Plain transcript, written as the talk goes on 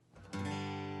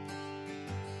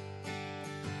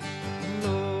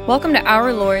Welcome to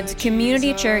Our Lord's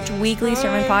Community Church Weekly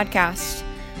Sermon Podcast.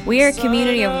 We are a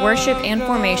community of worship and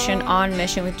formation on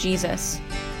mission with Jesus.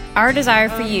 Our desire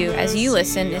for you as you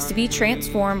listen is to be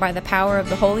transformed by the power of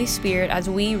the Holy Spirit as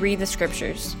we read the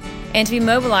Scriptures, and to be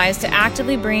mobilized to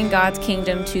actively bring God's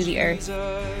kingdom to the earth.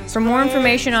 For more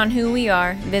information on who we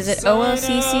are, visit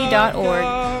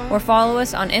olcc.org or follow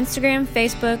us on Instagram,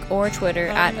 Facebook, or Twitter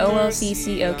at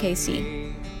olccokc.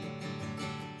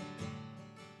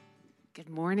 Good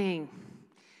morning.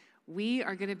 We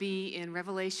are going to be in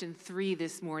Revelation 3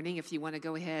 this morning. If you want to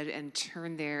go ahead and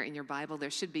turn there in your Bible, there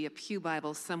should be a pew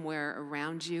Bible somewhere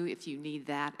around you if you need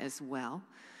that as well.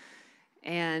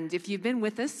 And if you've been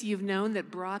with us, you've known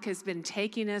that Brock has been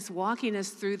walking us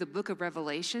through the book of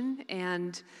Revelation.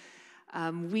 And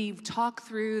we've talked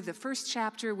through the first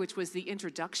chapter, which was the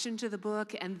introduction to the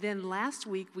book. And then last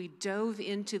week, we dove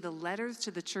into the letters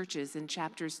to the churches in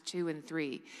chapters 2 and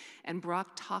 3. And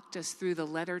Brock talked us through the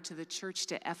letter to the church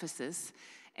to Ephesus.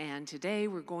 And today,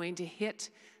 we're going to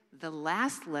hit the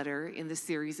last letter in the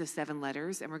series of 7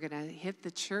 letters. And we're going to hit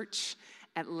the church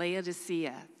at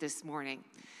Laodicea this morning.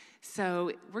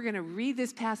 So we're going to read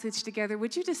this passage together.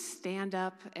 Would you just stand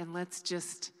up and let's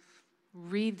just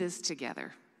read this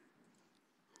together?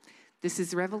 This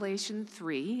is Revelation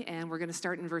 3, and we're going to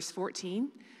start in verse 14.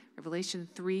 Revelation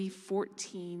 3,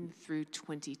 14 through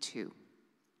 22.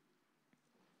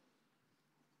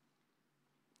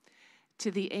 To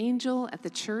the angel at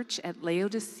the church at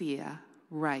Laodicea,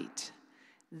 write,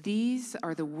 these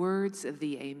are the words of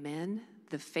the Amen,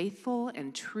 the faithful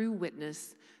and true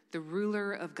witness, the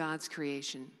ruler of God's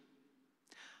creation.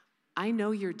 I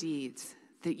know your deeds,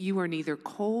 that you are neither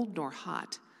cold nor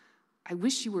hot. I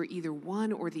wish you were either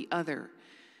one or the other.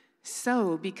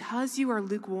 So, because you are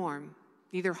lukewarm,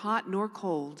 neither hot nor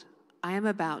cold, I am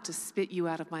about to spit you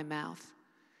out of my mouth.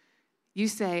 You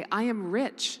say, I am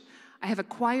rich, I have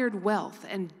acquired wealth,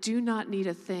 and do not need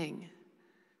a thing.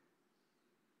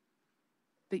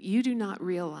 But you do not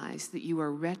realize that you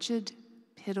are wretched,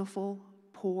 pitiful,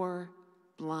 poor,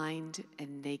 blind,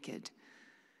 and naked.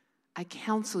 I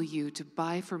counsel you to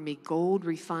buy from me gold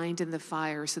refined in the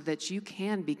fire so that you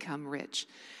can become rich,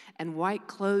 and white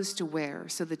clothes to wear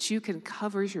so that you can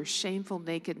cover your shameful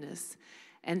nakedness,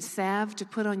 and salve to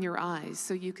put on your eyes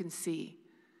so you can see.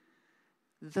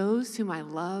 Those whom I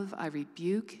love I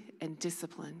rebuke and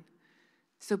discipline.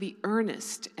 So be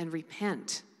earnest and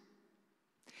repent.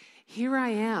 Here I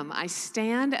am. I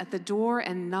stand at the door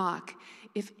and knock.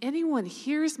 If anyone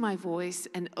hears my voice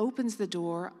and opens the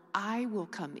door, I will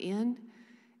come in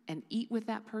and eat with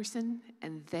that person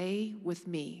and they with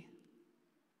me.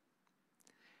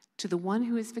 To the one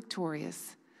who is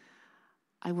victorious,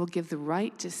 I will give the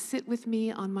right to sit with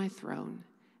me on my throne,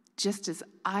 just as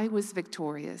I was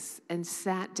victorious and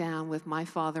sat down with my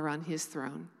Father on his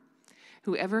throne.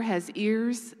 Whoever has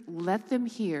ears, let them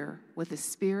hear what the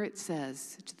Spirit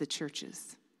says to the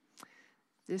churches.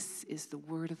 This is the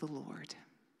word of the Lord.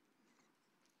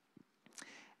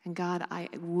 And God, I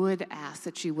would ask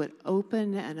that you would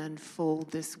open and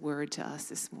unfold this word to us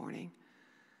this morning,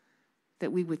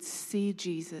 that we would see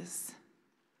Jesus,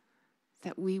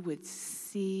 that we would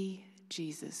see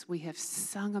Jesus. We have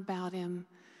sung about him.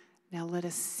 Now let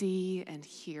us see and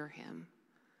hear him.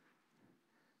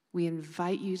 We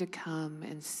invite you to come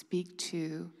and speak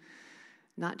to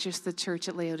not just the church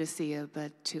at Laodicea,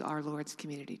 but to our Lord's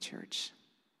Community Church.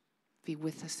 Be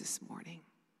with us this morning.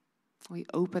 We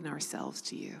open ourselves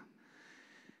to you.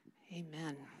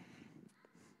 Amen.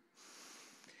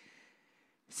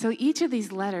 So each of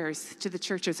these letters to the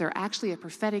churches are actually a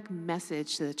prophetic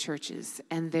message to the churches,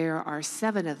 and there are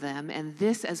 7 of them, and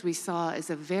this, as we saw,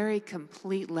 is a very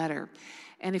complete letter.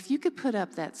 And if you could put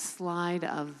up that slide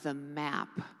of the map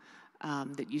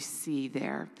that you see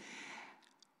there,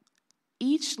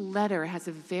 each letter has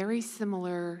a very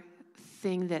similar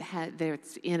thing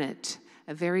that's in it,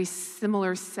 a very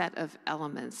similar set of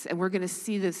elements. And we're going to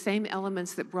see the same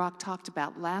elements that Brock talked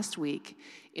about last week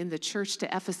in the church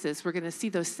to Ephesus. We're going to see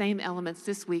those same elements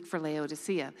this week for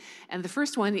Laodicea. And the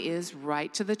first one is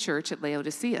right to the church at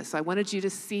Laodicea. So I wanted you to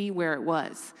see where it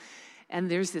was. And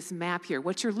there's this map here.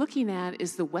 What you're looking at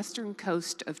is the western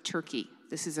coast of Turkey.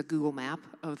 This is a Google map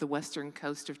of the western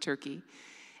coast of Turkey.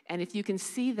 And if you can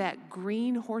see that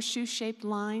green horseshoe-shaped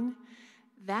line,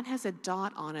 that has a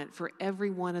dot on it for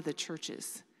every one of the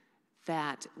churches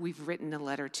that we've written a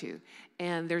letter to.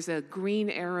 And there's a green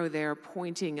arrow there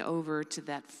pointing over to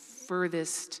that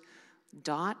furthest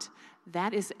dot.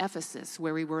 That is Ephesus,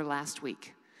 where we were last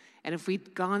week. And if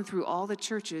we'd gone through all the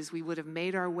churches, we would have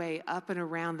made our way up and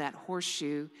around that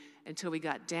horseshoe until we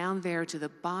got down there to the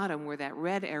bottom where that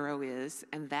red arrow is,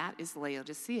 and that is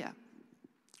Laodicea.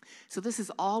 So this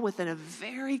is all within a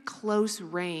very close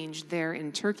range there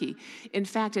in Turkey. In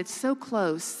fact, it's so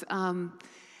close, down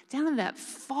in that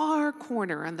far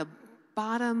corner on the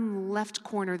bottom left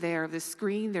corner there of the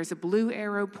screen, there's a blue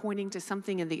arrow pointing to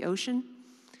something in the ocean.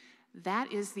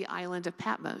 That is the island of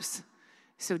Patmos.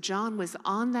 So John was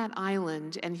on that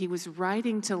island, and he was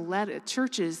writing to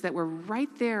churches that were right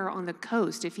there on the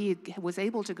coast. If he was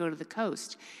able to go to the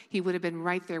coast, he would have been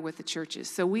right there with the churches.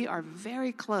 So we are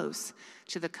very close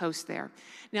to the coast there.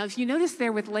 Now, if you notice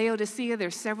there with Laodicea,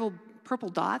 there's several purple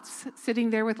dots sitting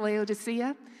there with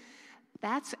Laodicea.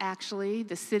 That's actually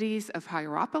the cities of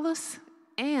Hierapolis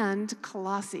and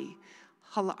Colossae.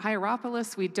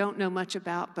 Hierapolis we don't know much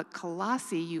about, but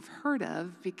Colossae you've heard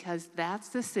of because that's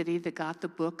the city that got the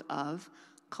book of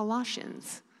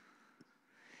Colossians.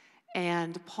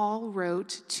 And Paul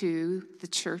wrote to the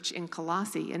church in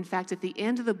Colossae. In fact, at the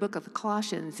end of the book of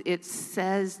Colossians, it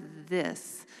says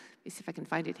this. Let me see if I can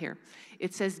find it here.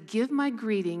 It says, "Give my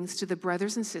greetings to the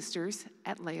brothers and sisters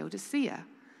at Laodicea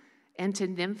and to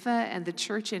Nympha and the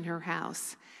church in her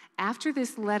house. After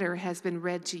this letter has been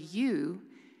read to you,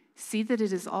 see that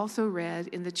it is also read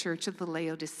in the church of the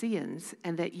Laodiceans,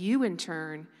 and that you in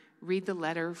turn read the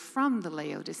letter from the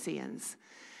Laodiceans."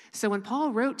 So when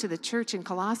Paul wrote to the church in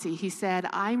Colossae, he said,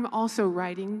 I'm also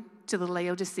writing to the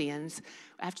Laodiceans.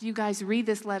 After you guys read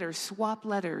this letter, swap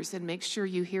letters and make sure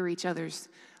you hear each other's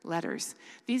letters.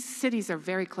 These cities are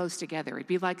very close together. It'd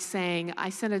be like saying, I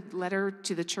sent a letter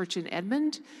to the church in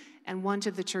Edmond and one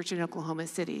to the church in Oklahoma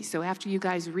City. So after you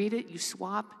guys read it, you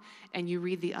swap and you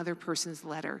read the other person's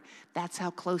letter. That's how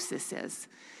close this is.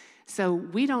 So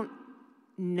we don't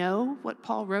know what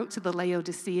Paul wrote to the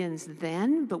Laodiceans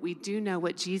then, but we do know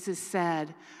what Jesus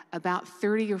said about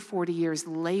 30 or 40 years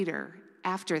later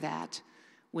after that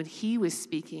when he was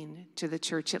speaking to the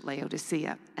church at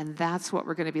Laodicea. And that's what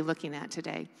we're going to be looking at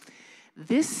today.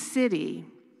 This city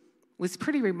was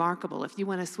pretty remarkable. If you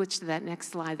want to switch to that next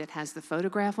slide that has the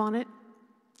photograph on it,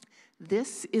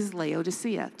 this is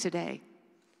Laodicea today.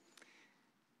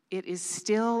 It is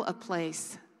still a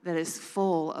place that is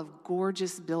full of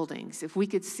gorgeous buildings. If we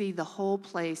could see the whole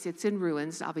place, it's in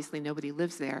ruins. Obviously, nobody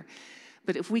lives there.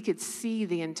 But if we could see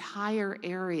the entire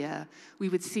area, we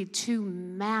would see two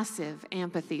massive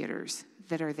amphitheaters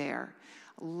that are there.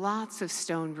 Lots of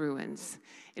stone ruins.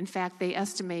 In fact, they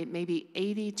estimate maybe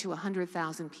 80 to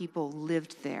 100,000 people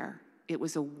lived there. It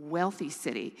was a wealthy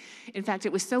city. In fact,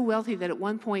 it was so wealthy that at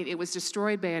one point it was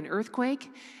destroyed by an earthquake,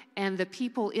 and the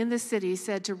people in the city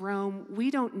said to Rome,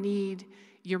 we don't need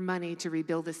your money to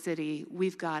rebuild the city.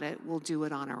 We've got it. We'll do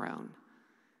it on our own.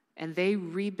 And they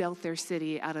rebuilt their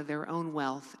city out of their own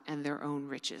wealth and their own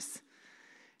riches.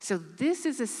 So this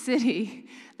is a city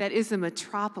that is a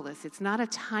metropolis. It's not a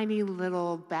tiny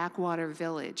little backwater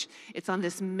village. It's on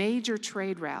this major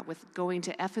trade route with going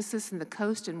to Ephesus and the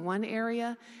coast in one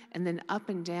area and then up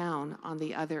and down on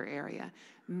the other area.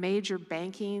 Major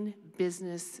banking,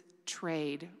 business,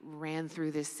 trade ran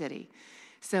through this city.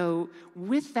 So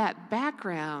with that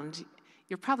background,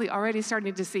 you're probably already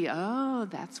starting to see, oh,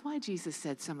 that's why Jesus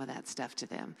said some of that stuff to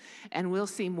them. And we'll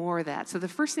see more of that. So the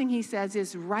first thing he says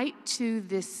is, write to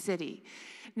this city.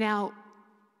 Now,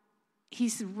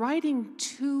 he's writing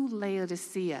to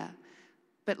Laodicea,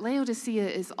 but Laodicea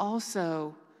is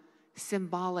also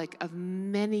symbolic of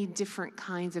many different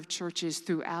kinds of churches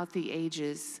throughout the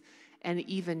ages and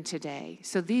even today.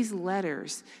 So these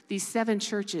letters, these 7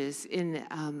 churches in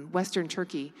Western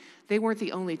Turkey, they weren't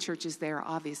the only churches there,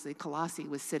 obviously. Colossae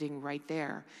was sitting right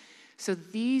there. So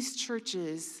these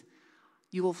churches,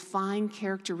 you will find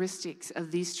characteristics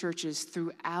of these churches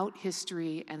throughout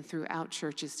history and throughout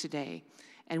churches today.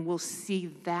 And we'll see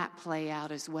that play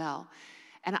out as well.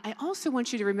 And I also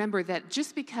want you to remember that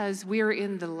just because we're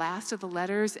in the last of the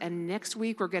letters and next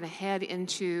week we're going to head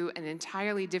into an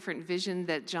entirely different vision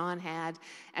that John had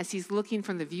as he's looking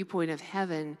from the viewpoint of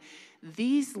heaven,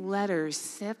 these letters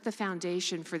set the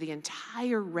foundation for the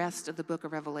entire rest of the book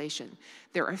of Revelation.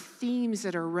 There are themes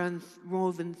that are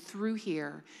woven through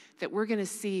here that we're going to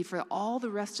see for all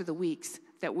the rest of the weeks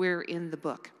that we're in the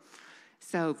book.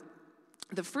 So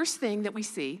the first thing that we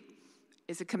see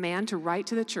is a command to write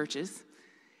to the churches.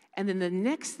 And then the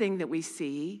next thing that we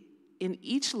see in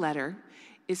each letter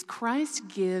is Christ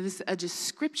gives a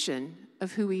description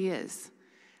of who he is.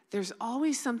 There's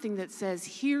always something that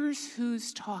says, here's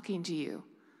who's talking to you.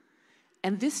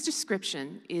 And this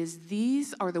description is,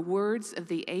 these are the words of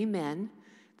the Amen,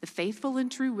 the faithful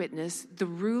and true witness, the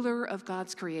ruler of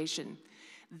God's creation.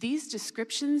 These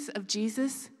descriptions of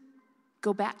Jesus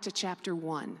go back to chapter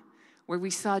 1, where we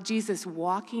saw Jesus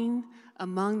walking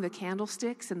among the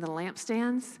candlesticks and the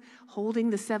lampstands, holding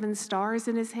the 7 stars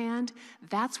in his hand.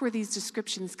 That's where these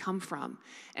descriptions come from.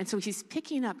 And so he's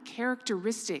picking up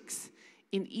characteristics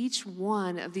in each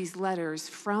one of these letters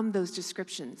from those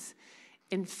descriptions.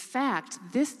 In fact,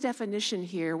 this definition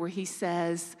here where he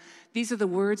says, these are the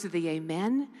words of the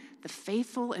Amen, the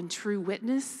faithful and true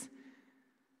witness,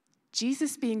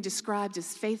 Jesus being described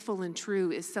as faithful and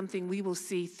true is something we will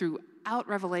see throughout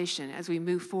Revelation as we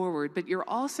move forward, but you're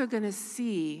also going to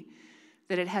see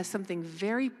that it has something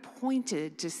very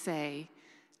pointed to say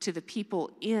to the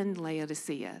people in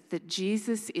Laodicea, that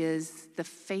Jesus is the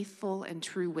faithful and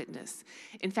true witness.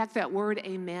 In fact, that word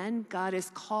amen, God is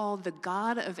called the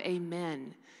God of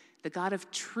amen, the God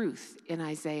of truth in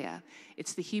Isaiah.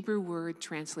 It's the Hebrew word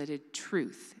translated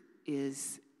truth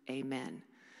is amen.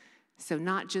 So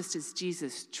not just as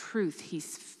Jesus' truth,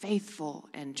 he's faithful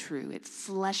and true. It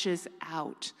fleshes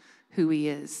out who he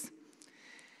is.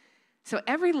 So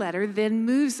every letter then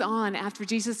moves on after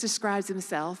Jesus describes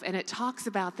himself, and it talks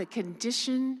about the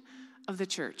condition of the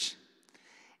church.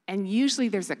 And usually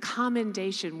there's a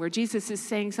commendation where Jesus is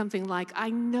saying something like, I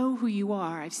know who you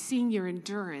are. I've seen your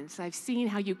endurance. I've seen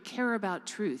how you care about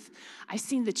truth. I've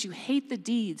seen that you hate the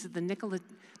deeds of the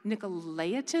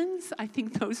Nicolaitans. I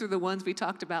think those are the ones we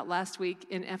talked about last week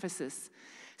in Ephesus.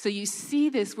 So you see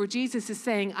this where Jesus is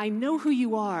saying, I know who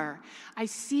you are. I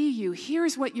see you.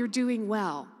 Here's what you're doing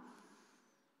well.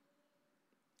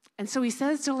 And so he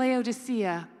says to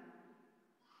Laodicea,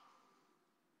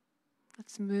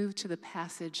 let's move to the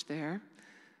passage there.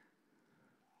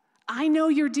 I know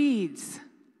your deeds.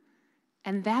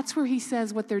 And that's where he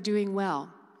says what they're doing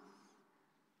well.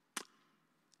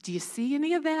 Do you see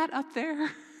any of that up there?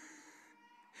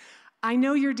 I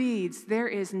know your deeds. There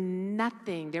is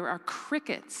nothing. There are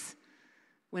crickets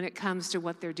when it comes to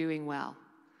what they're doing well.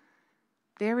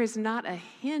 There is not a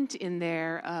hint in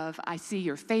there of, I see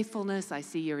your faithfulness, I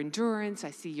see your endurance, I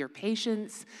see your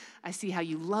patience, I see how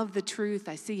you love the truth,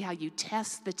 I see how you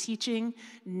test the teaching.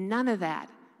 None of that.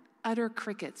 Utter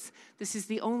crickets. This is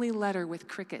the only letter with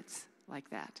crickets like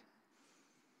that.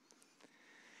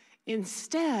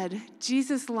 Instead,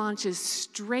 Jesus launches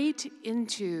straight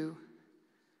into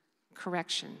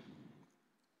correction.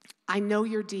 I know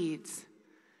your deeds,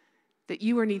 that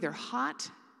you are neither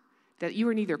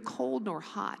cold nor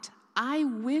hot. I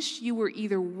wish you were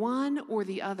either one or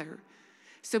the other.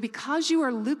 So because you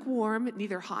are lukewarm,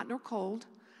 neither hot nor cold,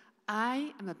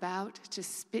 I am about to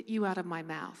spit you out of my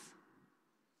mouth.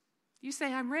 You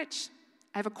say, I'm rich.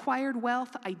 I've acquired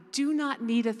wealth. I do not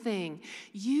need a thing.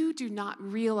 You do not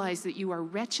realize that you are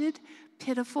wretched,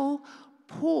 pitiful,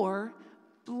 poor,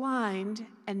 blind,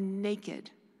 and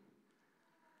naked.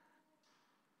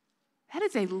 That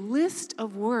is a list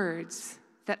of words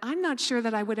that I'm not sure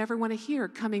that I would ever want to hear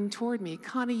coming toward me.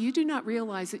 Connie, you do not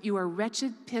realize that you are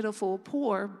wretched, pitiful,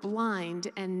 poor,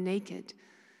 blind, and naked.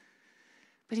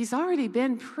 But he's already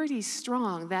been pretty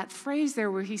strong. That phrase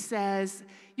there where he says,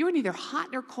 you are neither hot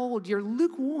nor cold, you're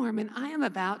lukewarm, and I am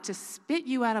about to spit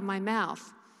you out of my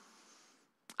mouth.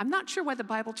 I'm not sure why the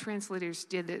Bible translators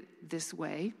did it this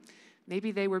way.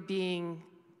 Maybe they were being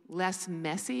less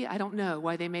messy. I don't know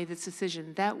why they made this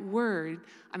decision. That word,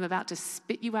 I'm about to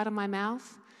spit you out of my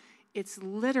mouth, it's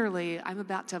literally, I'm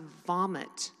about to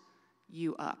vomit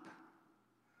you up.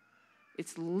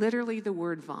 It's literally the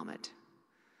word vomit.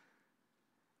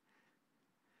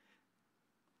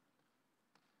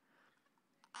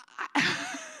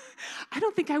 I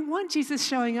don't think I want Jesus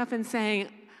showing up and saying,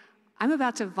 I'm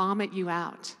about to vomit you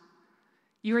out.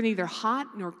 You are neither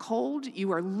hot nor cold.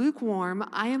 You are lukewarm.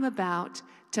 I am about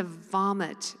to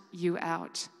vomit you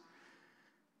out.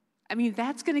 I mean,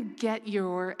 that's going to get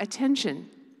your attention.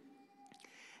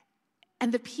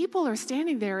 And the people are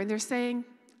standing there and they're saying,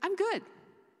 I'm good.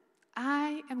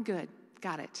 I am good.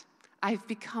 Got it. I've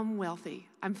become wealthy.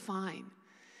 I'm fine.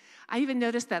 I even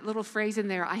noticed that little phrase in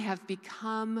there, I have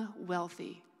become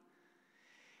wealthy.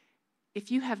 If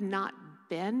you have not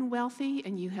been wealthy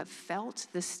and you have felt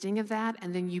the sting of that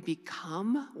and then you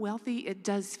become wealthy, it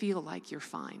does feel like you're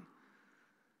fine.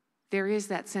 There is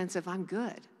that sense of, I'm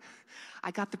good.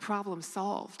 I got the problem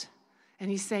solved.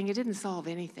 And he's saying, it didn't solve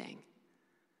anything.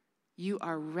 You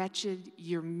are wretched,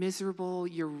 you're miserable,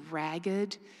 you're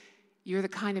ragged. You're the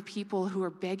kind of people who are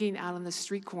begging out on the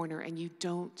street corner and you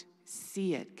don't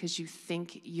see it because you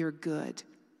think you're good.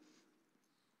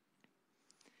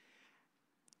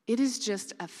 It is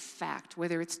just a fact,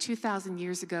 whether it's 2,000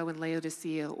 years ago in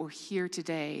Laodicea or here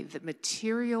today, that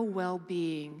material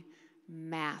well-being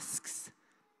masks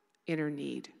inner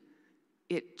need.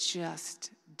 It just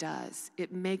does.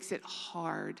 It makes it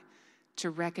hard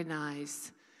to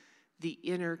recognize the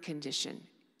inner condition.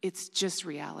 It's just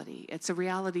reality. It's a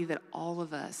reality that all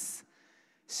of us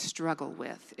struggle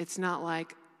with. It's not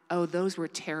like, oh, those were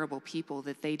terrible people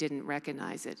that they didn't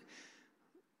recognize it.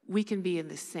 We can be in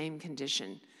the same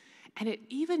condition. And it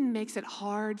even makes it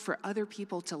hard for other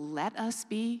people to let us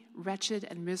be wretched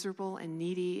and miserable and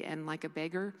needy and like a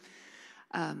beggar.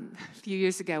 A few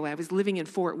years ago, I was living in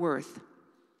Fort Worth,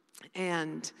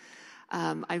 and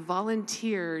I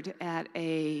volunteered at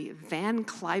a Van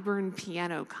Cliburn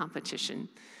piano competition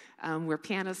where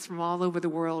pianists from all over the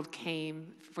world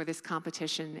came for this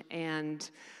competition. And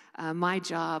my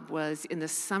job was in the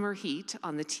summer heat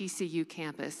on the TCU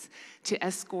campus to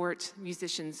escort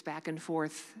musicians back and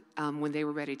forth when they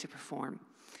were ready to perform.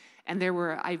 And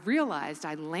I realized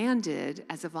I landed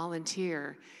as a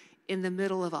volunteer in the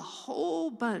middle of a whole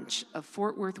bunch of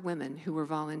Fort Worth women who were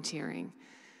volunteering.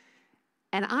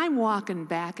 And I'm walking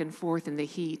back and forth in the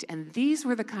heat, and these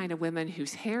were the kind of women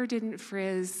whose hair didn't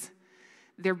frizz,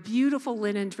 their beautiful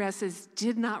linen dresses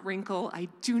did not wrinkle. I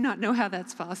do not know how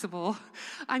that's possible.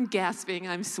 I'm gasping,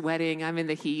 I'm sweating, I'm in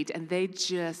the heat, and they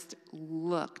just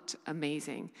looked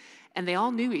amazing. And they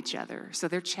all knew each other, so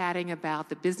they're chatting about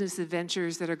the business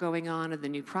adventures that are going on and the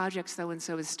new project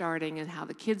so-and-so is starting and how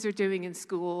the kids are doing in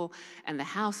school and the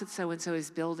house that so-and-so is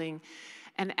building.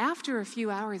 And after a few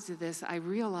hours of this, I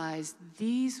realized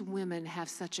these women have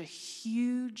such a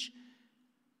huge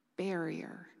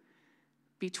barrier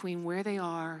between where they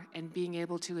are and being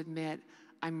able to admit,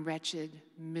 I'm wretched,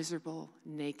 miserable,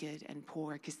 naked, and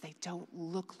poor, because they don't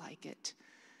look like it.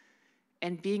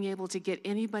 And being able to get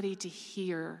anybody to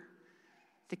hear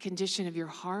the condition of your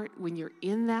heart when you're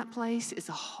in that place is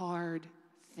a hard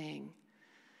thing.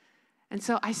 And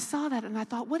so I saw that and I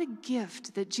thought, what a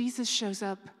gift that Jesus shows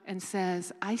up and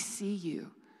says, I see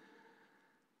you.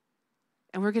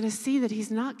 And we're going to see that he's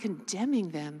not condemning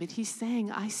them, but he's saying,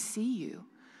 I see you.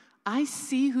 I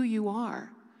see who you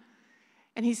are.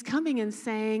 And he's coming and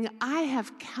saying, I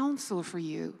have counsel for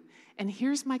you. And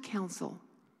here's my counsel.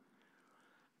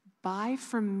 Buy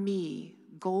from me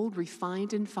gold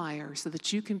refined in fire so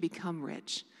that you can become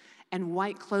rich, and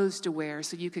white clothes to wear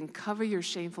so you can cover your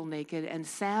shameful naked, and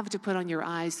salve to put on your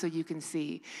eyes so you can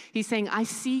see. He's saying, I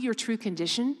see your true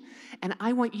condition, and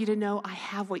I want you to know I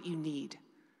have what you need.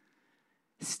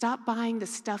 Stop buying the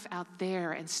stuff out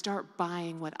there and start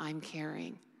buying what I'm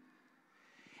carrying.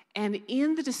 And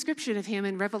in the description of him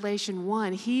in Revelation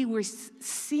 1, he was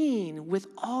seen with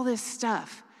all this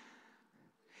stuff.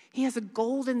 He has a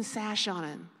golden sash on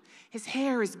him. His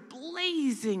hair is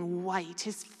blazing white.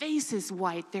 His face is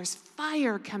white. There's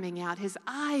fire coming out. His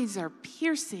eyes are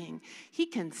piercing. He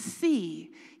can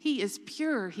see. He is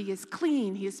pure. He is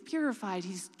clean. He is purified.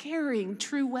 He's carrying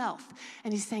true wealth.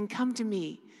 And he's saying, come to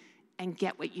me and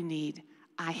get what you need.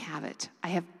 I have it. I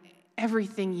have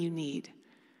everything you need.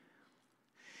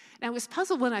 Now, I was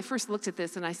puzzled when I first looked at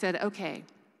this and I said, okay,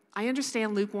 I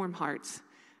understand lukewarm hearts,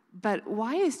 but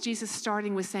why is Jesus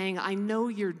starting with saying, I know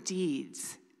your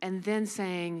deeds, and then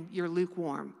saying you're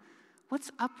lukewarm?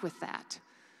 What's up with that?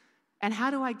 And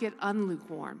how do I get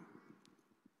unlukewarm?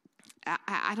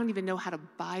 I don't even know how to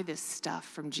buy this stuff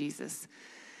from Jesus.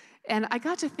 And I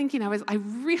got to thinking,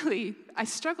 I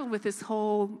struggled with this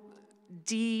whole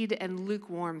deed and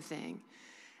lukewarm thing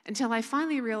until I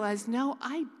finally realized, no,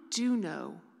 I do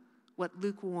know what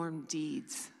lukewarm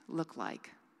deeds look like.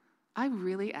 I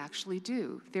really actually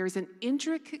do. There's an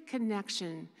intricate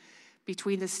connection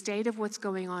between the state of what's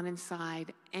going on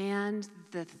inside and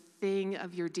the thing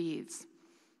of your deeds.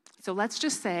 So let's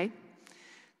just say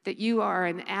that you are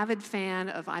an avid fan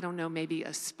of, I don't know, maybe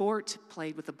a sport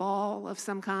played with a ball of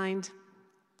some kind.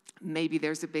 Maybe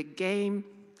there's a big game.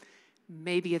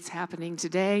 Maybe it's happening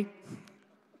today.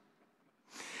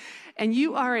 And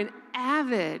you are an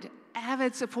avid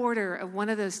supporter of one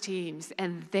of those teams,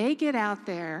 and they get out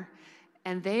there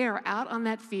and they are out on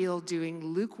that field doing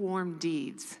lukewarm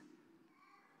deeds.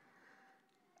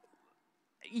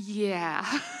 Yeah.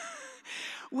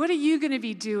 What are you going to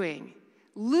be doing?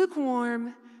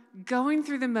 Lukewarm, going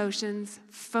through the motions,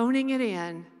 phoning it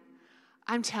in.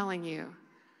 I'm telling you,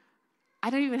 I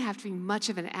don't even have to be much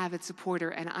of an avid supporter,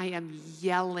 and I am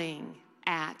yelling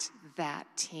at that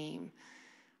team.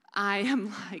 I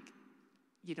am like,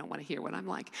 you don't want to hear what I'm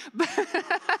like.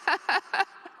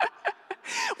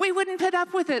 We wouldn't put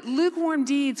up with it. Lukewarm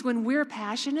deeds, when we're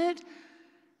passionate,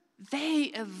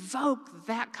 they evoke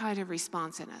that kind of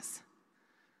response in us.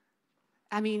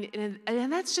 I mean,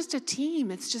 and that's just a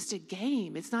team. It's just a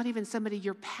game. It's not even somebody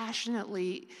you're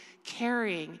passionately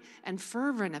caring and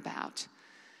fervent about.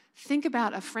 Think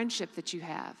about a friendship that you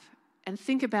have, and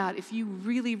think about if you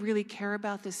really, really care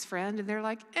about this friend, and they're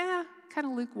like, kind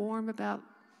of lukewarm about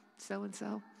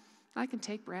so-and-so. I can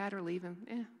take Brad or leave him.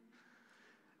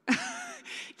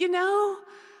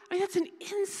 That's an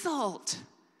insult.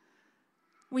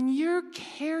 When you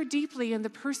care deeply and the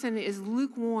person is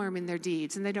lukewarm in their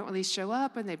deeds and they don't really show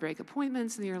up and they break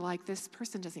appointments and you're like, this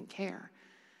person doesn't care.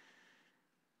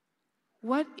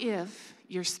 What if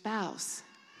your spouse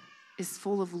is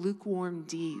full of lukewarm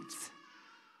deeds?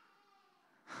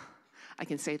 I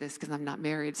can say this because I'm not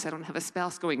married, so I don't have a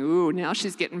spouse going, ooh, now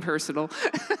she's getting personal.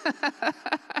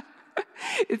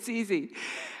 It's easy.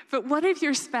 But what if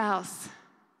your spouse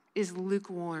is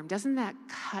lukewarm? Doesn't that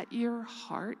cut your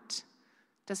heart?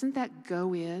 Doesn't that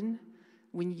go in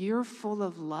when you're full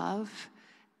of love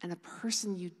and a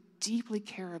person you deeply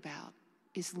care about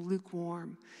is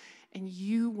lukewarm and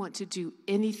you want to do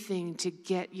anything to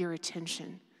get your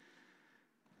attention?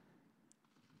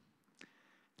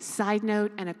 Side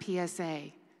note and a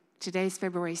PSA. Today's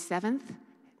February 7th.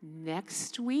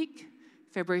 Next week,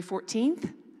 February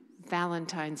 14th,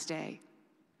 Valentine's Day.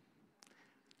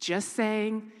 Just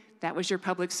saying, that was your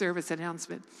public service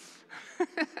announcement.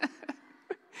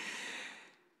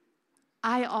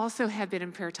 I also have been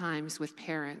in prayer times with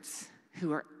parents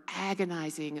who are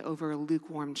agonizing over a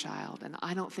lukewarm child, and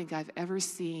I don't think I've ever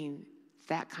seen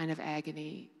that kind of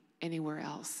agony anywhere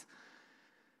else.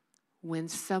 When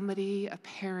somebody, a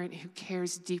parent who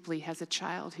cares deeply, has a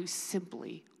child who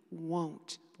simply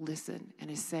won't listen and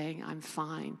is saying, I'm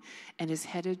fine, and is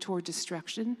headed toward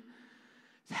destruction,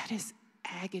 that is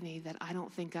agony that I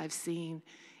don't think I've seen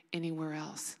anywhere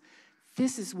else.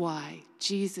 This is why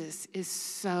Jesus is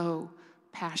so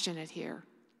passionate here.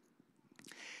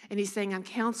 And he's saying, I'm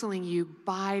counseling you,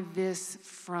 buy this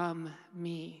from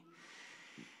me.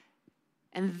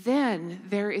 And then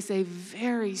there is a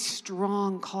very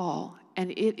strong call,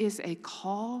 and it is a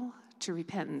call to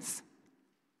repentance.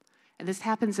 And this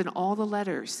happens in all the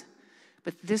letters,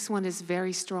 but this one is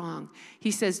very strong.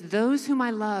 He says, those whom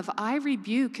I love, I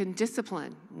rebuke and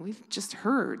discipline. We've just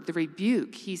heard the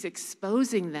rebuke. He's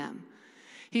exposing them.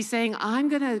 He's saying, I'm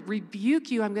going to rebuke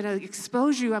you. I'm going to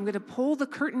expose you. I'm going to pull the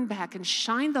curtain back and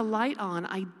shine the light on.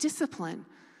 I discipline.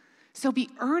 So be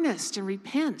earnest and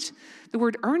repent. The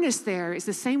word earnest there is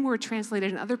the same word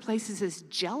translated in other places as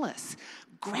jealous.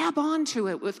 Grab onto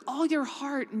it with all your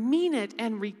heart, mean it,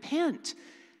 and repent.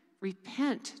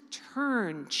 Repent,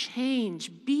 turn,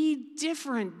 change, be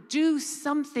different, do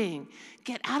something.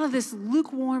 Get out of this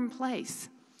lukewarm place.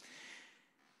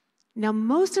 Now,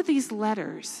 most of these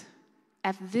letters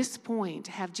at this point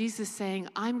have Jesus saying,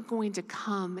 I'm going to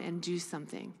come and do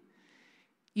something.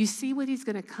 You see what he's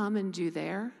going to come and do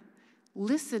there?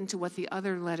 Listen to what the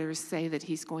other letters say that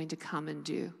he's going to come and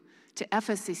do. To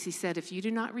Ephesus, he said, if you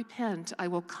do not repent, I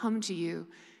will come to you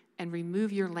and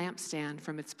remove your lampstand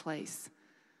from its place.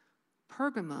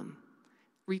 Pergamum,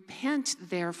 repent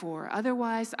therefore,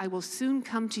 otherwise I will soon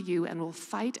come to you and will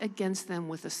fight against them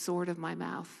with the sword of my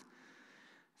mouth.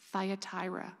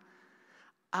 Thyatira,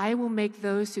 I will make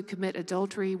those who commit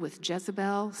adultery with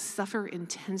Jezebel suffer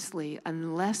intensely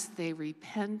unless they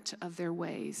repent of their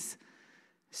ways.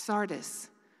 Sardis,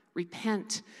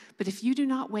 repent, but if you do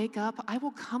not wake up, I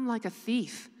will come like a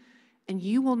thief, and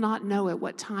you will not know at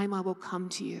what time I will come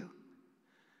to you.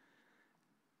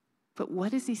 But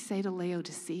what does he say to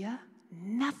Laodicea?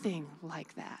 Nothing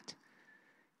like that.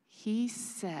 He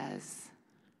says,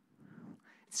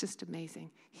 it's just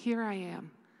amazing. Here I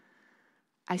am.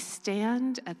 I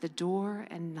stand at the door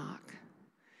and knock.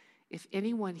 If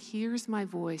anyone hears my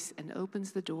voice and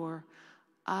opens the door,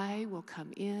 I will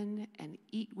come in and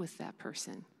eat with that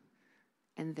person,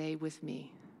 and they with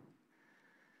me.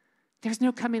 There's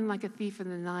no coming like a thief in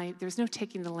the night. There's no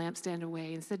taking the lampstand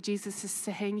away. Instead, Jesus is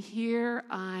saying, here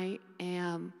I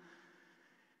am.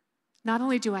 Not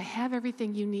only do I have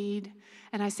everything you need,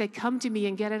 and I say, come to me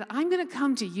and get it, I'm going to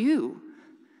come to you.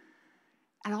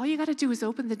 And all you got to do is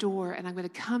open the door, and I'm going to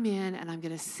come in, and I'm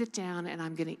going to sit down, and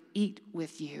I'm going to eat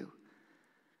with you.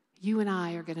 You and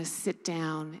I are going to sit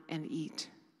down and eat.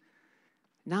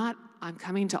 Not, I'm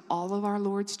coming to all of our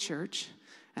Lord's church,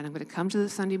 and I'm going to come to the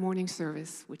Sunday morning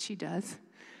service, which he does,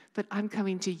 but I'm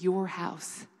coming to your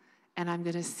house, and I'm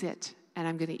going to sit, and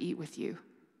I'm going to eat with you.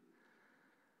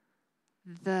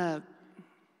 I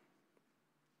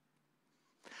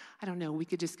don't know, we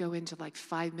could just go into like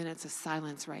 5 minutes of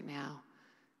silence right now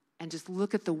and just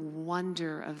look at the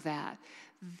wonder of that.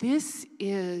 This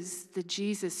is the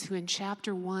Jesus who in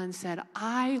chapter 1 said,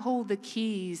 I hold the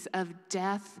keys of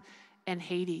death and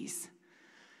Hades.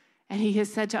 And he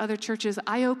has said to other churches,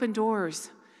 I open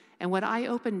doors, and what I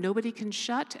open, nobody can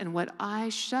shut, and what I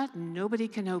shut, nobody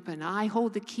can open. I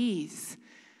hold the keys.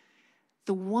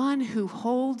 The one who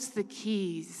holds the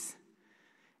keys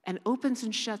and opens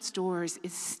and shuts doors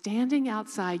is standing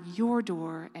outside your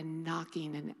door and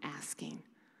knocking and asking.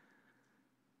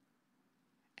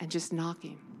 And just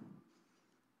knocking.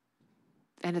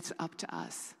 And it's up to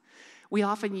us. We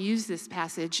often use this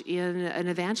passage in an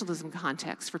evangelism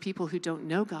context for people who don't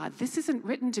know God. This isn't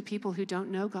written to people who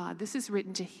don't know God. This is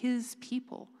written to his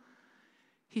people.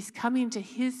 He's coming to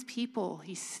his people.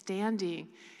 He's standing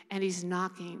and he's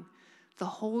knocking, the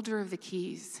holder of the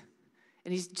keys.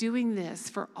 And he's doing this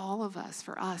for all of us,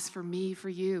 for me, for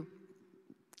you.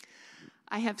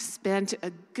 I have spent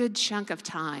a good chunk of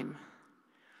time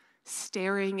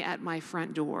staring at my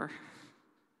front door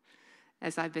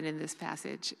as I've been in this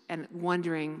passage and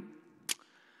wondering,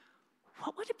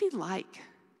 what would it be like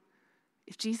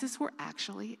if Jesus were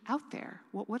actually out there?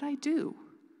 What would I do?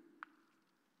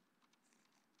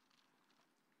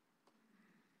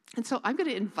 And so I'm going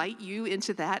to invite you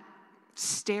into that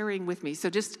staring with me. So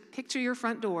just picture your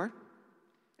front door.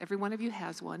 Every one of you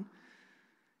has one.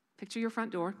 Picture your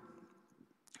front door.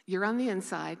 You're on the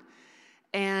inside.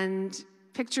 And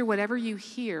picture whatever you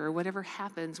hear, whatever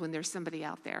happens when there's somebody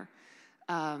out there.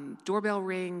 Doorbell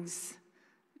rings,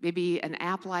 maybe an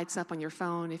app lights up on your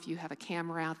phone if you have a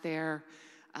camera out there.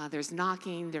 There's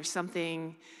knocking, there's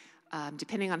something,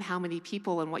 depending on how many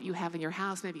people and what you have in your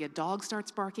house, maybe a dog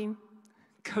starts barking,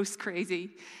 goes crazy.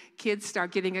 Kids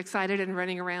start getting excited and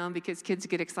running around because kids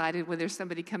get excited when there's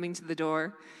somebody coming to the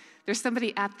door. There's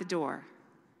somebody at the door,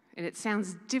 and it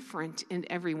sounds different in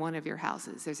every one of your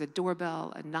houses. There's a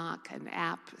doorbell, a knock, an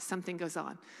app, something goes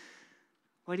on.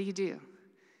 What do?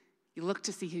 You look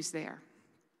to see who's there.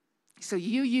 So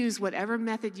you use whatever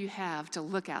method you have to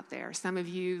look out there. Some of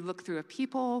you look through a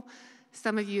peephole.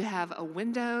 Some of you have a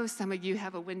window. Some of you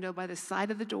have a window by the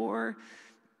side of the door.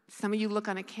 Some of you look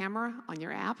on a camera on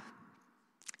your app,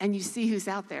 and you see who's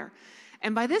out there.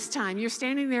 And by this time, you're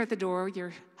standing there at the door.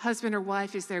 Your husband or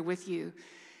wife is there with you.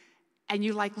 And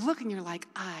you look and you're like,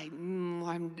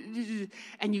 and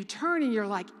you turn and you're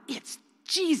like, it's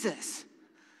Jesus.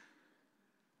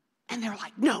 And they're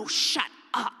like, no, shut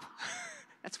up.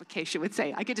 That's what Keisha would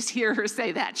say. I could just hear her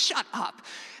say that, shut up.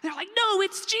 And they're like, no,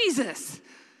 it's Jesus.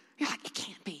 You're like, it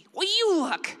can't be. Well, you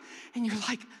look. And you're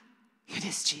like, it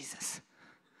is Jesus.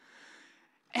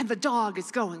 And the dog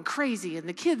is going crazy and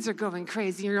the kids are going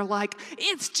crazy. And you're like,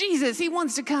 it's Jesus. He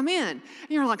wants to come in. And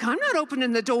you're like, I'm not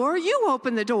opening the door. You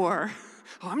open the door.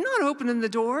 Oh, I'm not opening the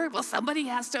door. Well, somebody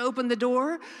has to open the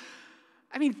door.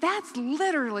 I mean, that's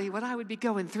literally what I would be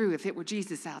going through if it were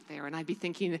Jesus out there. And I'd be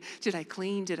thinking, did I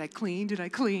clean? Did I clean? Did I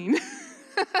clean?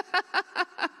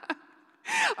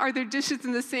 Are there dishes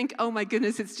in the sink? Oh my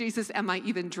goodness, it's Jesus. Am I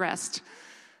even dressed?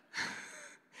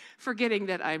 Forgetting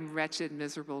that I'm wretched,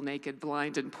 miserable, naked,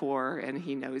 blind, and poor, and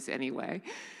he knows anyway.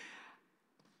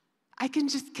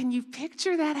 Can you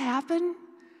picture that happen?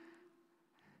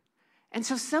 And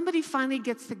so somebody finally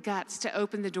gets the guts to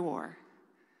open the door.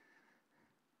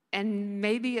 And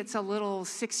maybe it's a little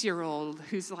 6-year-old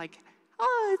who's like,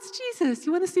 oh, it's Jesus.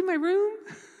 You want to see my room?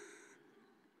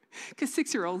 Because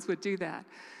 6-year-olds would do that.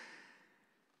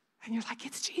 And you're like,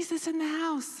 it's Jesus in the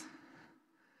house.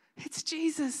 It's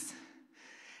Jesus.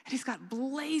 And he's got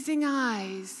blazing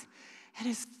eyes. And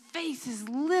his face is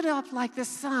lit up like the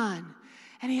sun.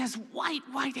 And he has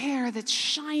white hair that's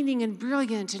shining and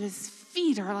brilliant. And his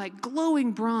feet are like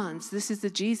glowing bronze. This is the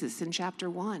Jesus in chapter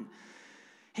 1.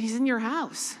 And he's in your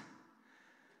house.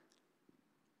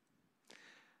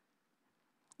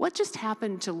 What just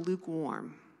happened to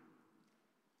lukewarm?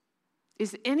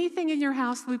 Is anything in your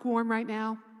house lukewarm right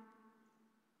now?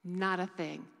 Not a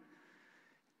thing.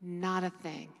 Not a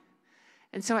thing.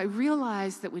 And so I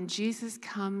realized that when Jesus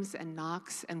comes and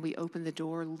knocks and we open the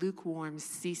door, lukewarm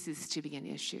ceases to be an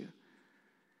issue.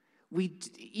 We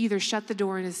either shut the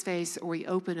door in his face or we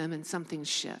open him and something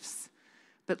shifts.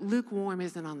 But lukewarm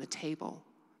isn't on the table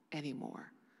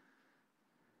anymore.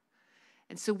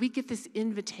 And so we get this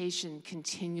invitation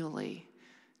continually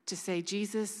to say,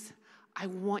 Jesus, I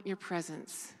want your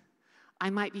presence. I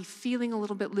might be feeling a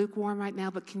little bit lukewarm right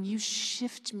now, but can you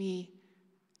shift me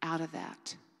out of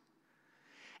that?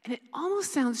 And it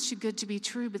almost sounds too good to be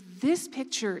true, but this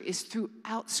picture is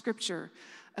throughout Scripture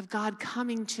of God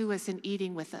coming to us and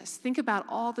eating with us. Think about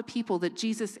all the people that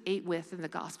Jesus ate with in the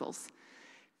Gospels.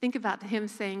 Think about him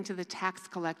saying to the tax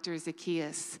collector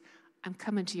Zacchaeus, I'm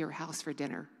coming to your house for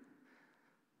dinner.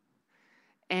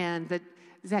 And that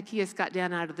Zacchaeus got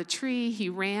down out of the tree, he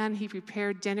ran, he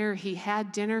prepared dinner, he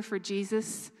had dinner for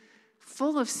Jesus,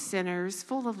 full of sinners,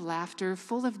 full of laughter,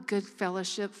 full of good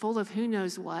fellowship, full of who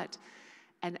knows what.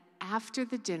 And after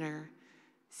the dinner,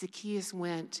 Zacchaeus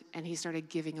went and he started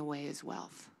giving away his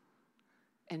wealth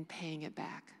and paying it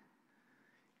back.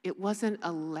 It wasn't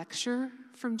a lecture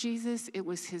from Jesus, it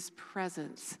was his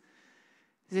presence.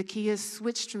 Zacchaeus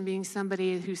switched from being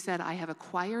somebody who said, I have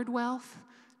acquired wealth,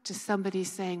 to somebody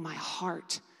saying, my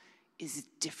heart is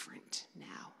different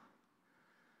now.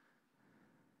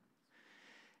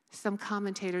 Some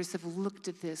commentators have looked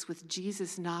at this with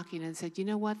Jesus knocking and said, you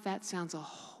know what? That sounds a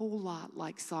whole lot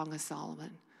like Song of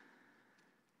Solomon.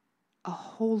 A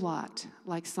whole lot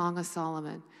like Song of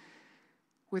Solomon,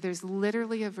 where there's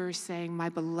literally a verse saying, my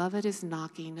beloved is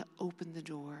knocking, open the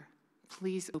door.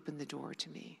 Please open the door to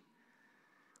me.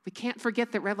 We can't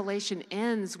forget that Revelation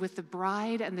ends with the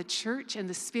bride and the church and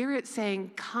the Spirit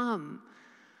saying, come.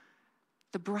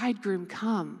 The bridegroom,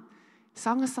 come.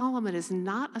 Song of Solomon is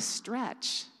not a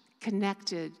stretch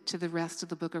connected to the rest of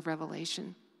the book of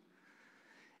Revelation.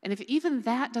 And if even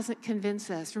that doesn't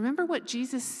convince us, remember what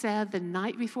Jesus said the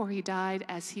night before he died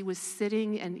as he was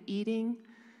sitting and eating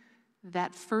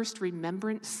that first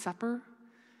remembrance supper,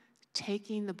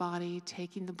 taking the body,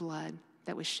 taking the blood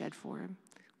that was shed for him.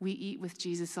 We eat with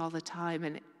Jesus all the time.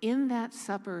 And in that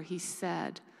supper, he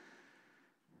said,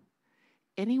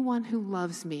 anyone who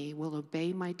loves me will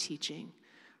obey my teaching.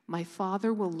 My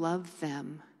Father will love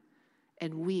them,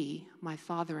 and we, my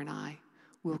Father and I,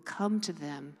 will come to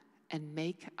them and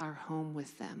make our home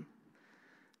with them.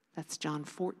 That's John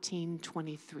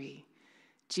 14:23.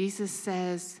 Jesus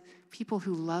says, people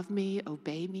who love me,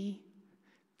 obey me.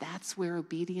 That's where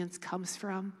obedience comes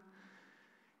from.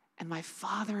 And my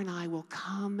Father and I will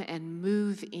come and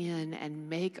move in and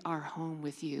make our home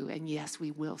with you. And yes,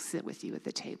 we will sit with you at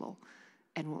the table,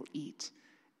 and we'll eat,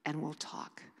 and we'll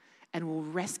talk, and we'll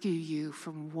rescue you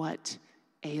from what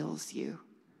ails you.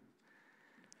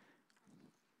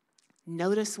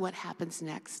 Notice what happens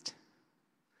next.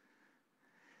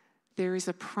 There is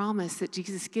a promise that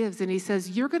Jesus gives, and he says,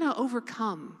 you're going to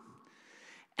overcome.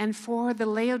 And for the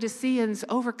Laodiceans,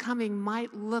 overcoming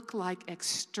might look like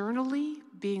externally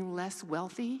being less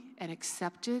wealthy and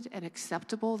accepted and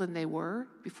acceptable than they were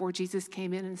before Jesus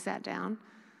came in and sat down.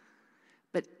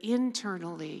 But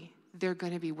internally, they're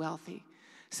going to be wealthy.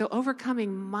 So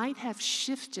overcoming might have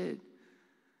shifted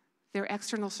their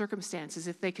external circumstances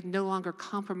if they could no longer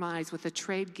compromise with a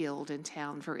trade guild in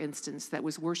town, for instance, that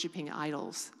was worshiping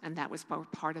idols, and that was where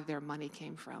part of their money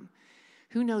came from.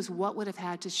 Who knows what would have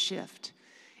had to shift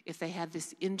if they had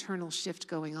this internal shift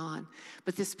going on.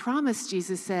 But this promise,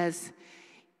 Jesus says,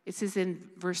 it says in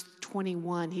verse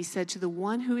 21, he said, to the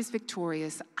one who is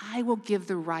victorious, I will give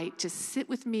the right to sit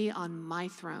with me on my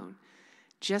throne,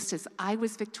 just as I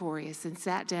was victorious and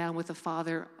sat down with the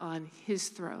Father on his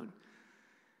throne.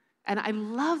 And I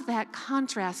love that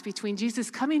contrast between Jesus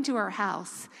coming to our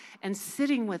house and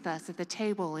sitting with us at the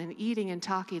table and eating and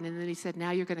talking. And then he said,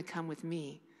 now you're going to come with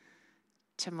me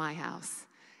to my house.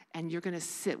 And you're going to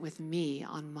sit with me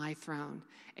on my throne.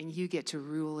 And you get to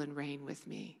rule and reign with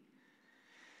me.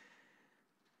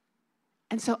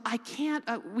 And so I can't,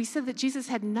 we said that Jesus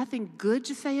had nothing good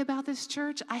to say about this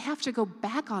church. I have to go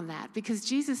back on that because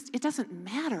Jesus, it doesn't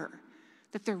matter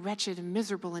that they're wretched and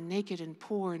miserable and naked and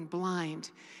poor and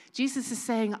blind. Jesus is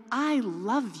saying, I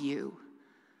love you.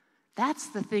 That's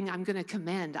the thing I'm going to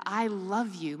commend. I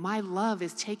love you. My love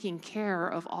is taking care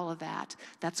of all of that.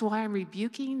 That's why I'm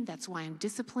rebuking. That's why I'm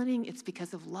disciplining. It's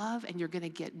because of love, and you're going to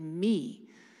get me.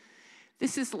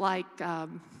 This is like a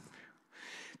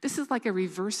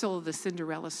reversal of the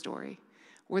Cinderella story,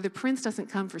 where the prince doesn't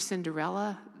come for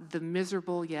Cinderella, the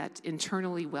miserable yet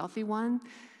internally wealthy one.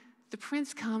 The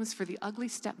prince comes for the ugly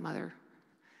stepmother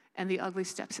and the ugly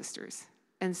stepsisters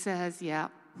and says, yeah,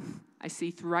 I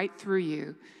see right through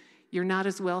you. You're not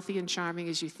as wealthy and charming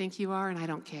as you think you are, and I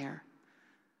don't care.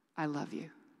 I love you,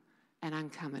 and I'm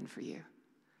coming for you.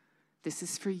 This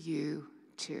is for you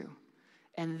too.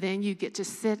 And then you get to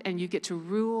sit and you get to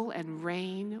rule and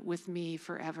reign with me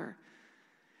forever.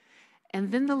 And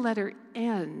then the letter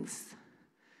ends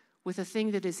with a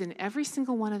thing that is in every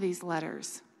single one of these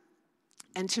letters.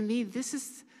 And to me,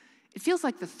 it feels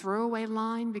like the throwaway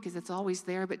line because it's always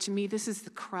there, but to me, this is the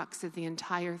crux of the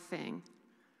entire thing.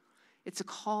 It's a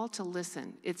call to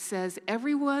listen. It says,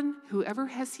 whoever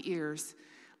has ears,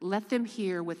 let them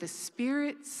hear what the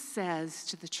Spirit says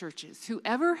to the churches.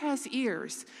 Whoever has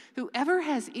ears,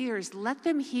 let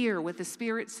them hear what the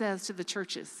Spirit says to the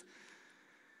churches.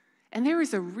 And there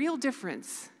is a real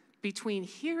difference between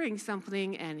hearing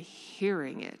something and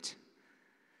hearing it.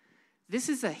 This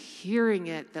is a hearing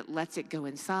it that lets it go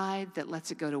inside, that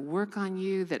lets it go to work on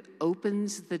you, that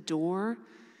opens the door,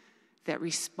 that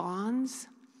responds.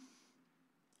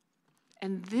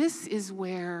 And this is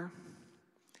where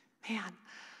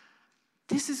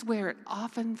it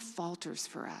often falters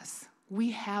for us.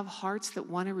 We have hearts that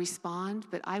want to respond,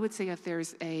 but I would say if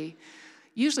there's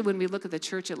Usually when we look at the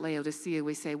church at Laodicea,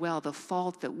 we say, well, the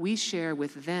fault that we share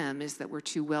with them is that we're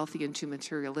too wealthy and too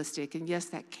materialistic. And yes,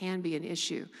 that can be an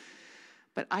issue.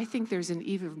 But I think there's an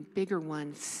even bigger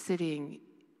one sitting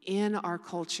in our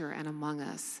culture and among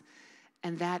us.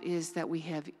 And that is that we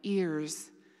have ears,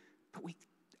 but we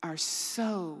are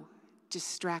so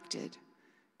distracted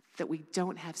that we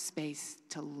don't have space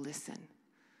to listen.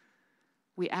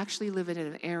 We actually live in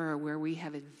an era where we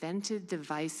have invented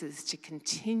devices to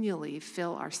continually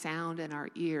fill our sound and our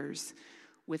ears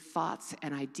with thoughts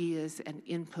and ideas and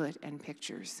input and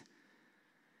pictures.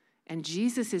 And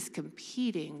Jesus is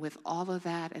competing with all of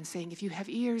that and saying, if you have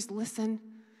ears, listen.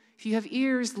 If you have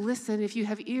ears, listen. If you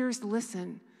have ears,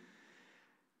 listen.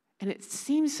 And it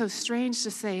seems so strange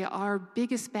to say our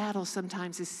biggest battle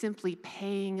sometimes is simply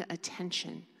paying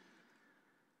attention.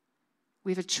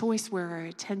 We have a choice where our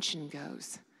attention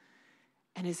goes.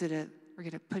 And is it we're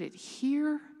going to put it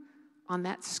here on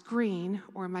that screen,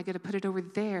 or am I going to put it over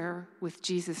there with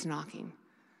Jesus knocking?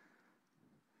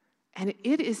 And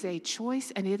it is a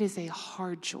choice, and it is a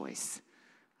hard choice.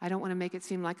 I don't want to make it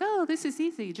seem like, oh, this is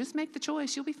easy. Just make the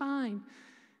choice. You'll be fine.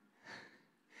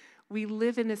 We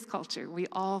live in this culture. We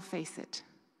all face it.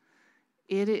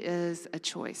 It is a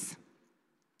choice.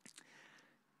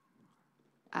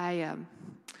 I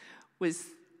was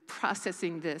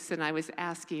processing this, and I was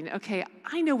asking, okay,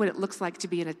 I know what it looks like to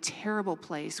be in a terrible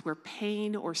place where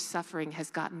pain or suffering has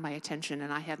gotten my attention,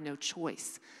 and I have no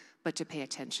choice but to pay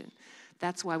attention.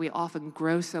 That's why we often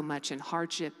grow so much in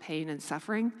hardship, pain, and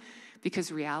suffering,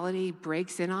 because reality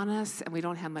breaks in on us, and we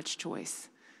don't have much choice.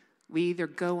 We either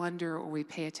go under or we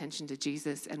pay attention to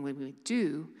Jesus, and when we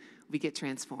do, we get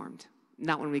transformed.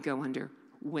 Not when we go under,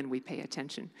 when we pay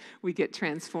attention. We get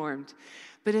transformed.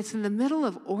 But it's in the middle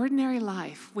of ordinary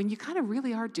life, when you kind of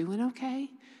really are doing okay,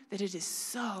 that it is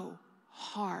so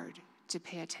hard to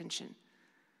pay attention.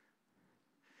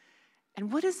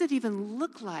 And what does it even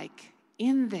look like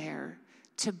in there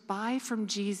to buy from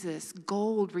Jesus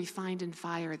gold refined in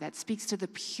fire that speaks to the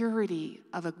purity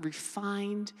of a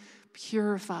refined,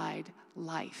 purified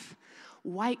life?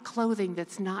 White clothing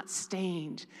that's not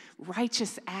stained,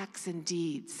 righteous acts and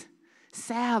deeds.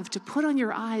 Salve to put on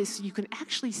your eyes so you can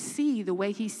actually see the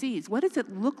way he sees. What does it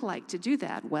look like to do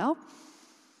that? Well,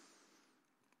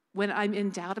 when I'm in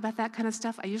doubt about that kind of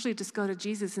stuff, I usually just go to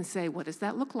Jesus and say, what does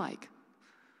that look like?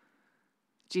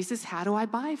 Jesus, how do I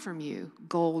buy from you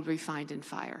gold refined in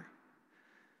fire?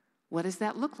 What does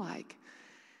that look like?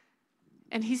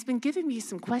 And he's been giving me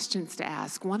some questions to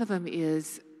ask. One of them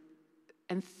is,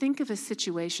 and think of a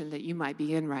situation that you might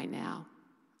be in right now.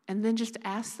 And then just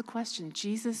ask the question,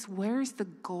 Jesus, where's the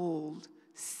gold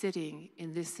sitting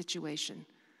in this situation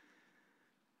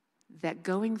that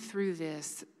going through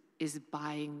this is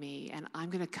buying me, and I'm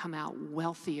going to come out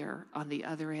wealthier on the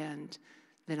other end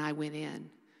than I went in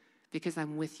because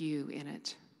I'm with you in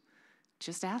it?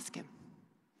 Just ask him.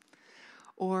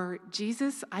 Or,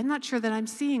 Jesus, I'm not sure that I'm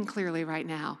seeing clearly right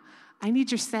now. I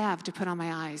need your salve to put on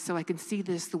my eyes so I can see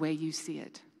this the way you see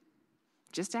it.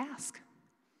 Just ask.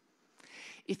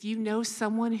 If you know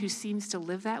someone who seems to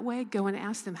live that way, go and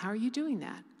ask them, how are you doing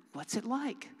that? What's it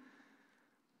like?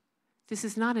 This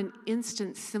is not an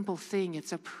instant, simple thing.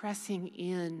 It's a pressing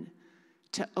in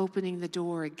to opening the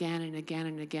door again and again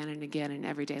and again and again in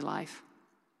everyday life.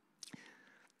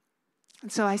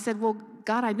 And so I said, well,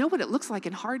 God, I know what it looks like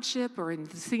in hardship or in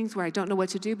the things where I don't know what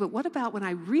to do, but what about when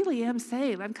I really am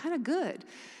saved? I'm kind of good.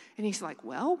 And he's like,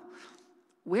 well,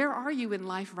 where are you in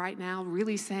life right now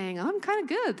really saying, I'm kind of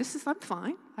good. I'm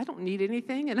fine. I don't need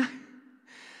anything. And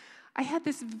I had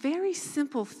this very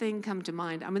simple thing come to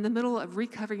mind. I'm in the middle of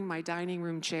recovering my dining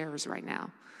room chairs right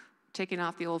now, taking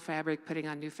off the old fabric, putting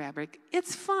on new fabric.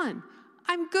 It's fun.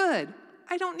 I'm good.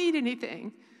 I don't need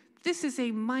anything. This is a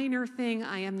minor thing.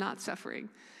 I am not suffering.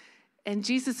 And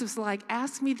Jesus was like,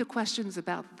 ask me the questions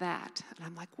about that. And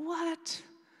I'm like, what?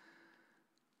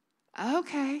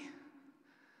 Okay.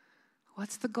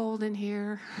 What's the gold in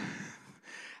here?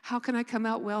 How can I come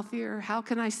out wealthier? How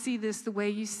can I see this the way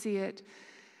you see it?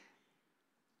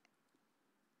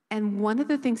 And one of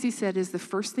the things he said is the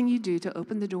first thing you do to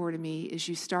open the door to me is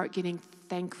you start getting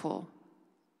thankful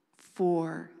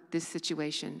for this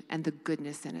situation and the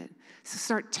goodness in it. So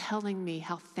start telling me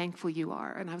how thankful you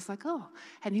are. And I was like, oh,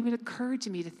 hadn't even occurred to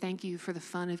me to thank you for the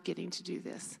fun of getting to do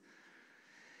this.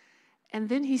 And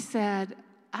then he said,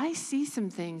 I see some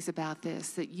things about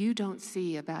this that you don't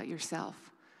see about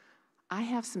yourself. I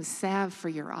have some salve for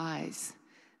your eyes.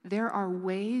 There are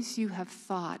ways you have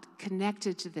thought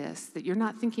connected to this that you're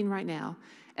not thinking right now.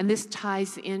 And this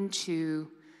ties into,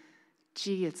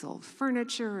 gee, it's old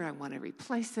furniture. I want to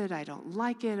replace it. I don't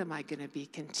like it. Am I going to be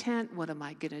content? What am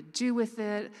I going to do with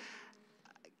it?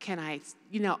 Can I,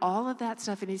 all of that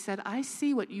stuff. And he said, I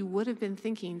see what you would have been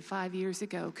thinking 5 years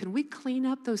ago. Can we clean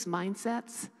up those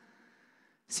mindsets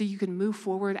so you can move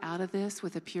forward out of this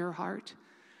with a pure heart?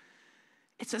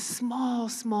 It's a small,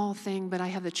 small thing, but I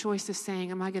have the choice of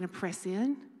saying, am I going to press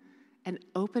in and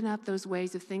open up those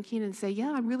ways of thinking and say,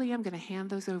 yeah, I really am going to hand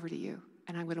those over to you,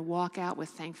 and I'm going to walk out with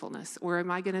thankfulness? Or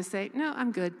am I going to say, no,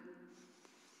 I'm good?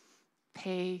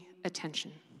 Pay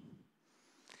attention.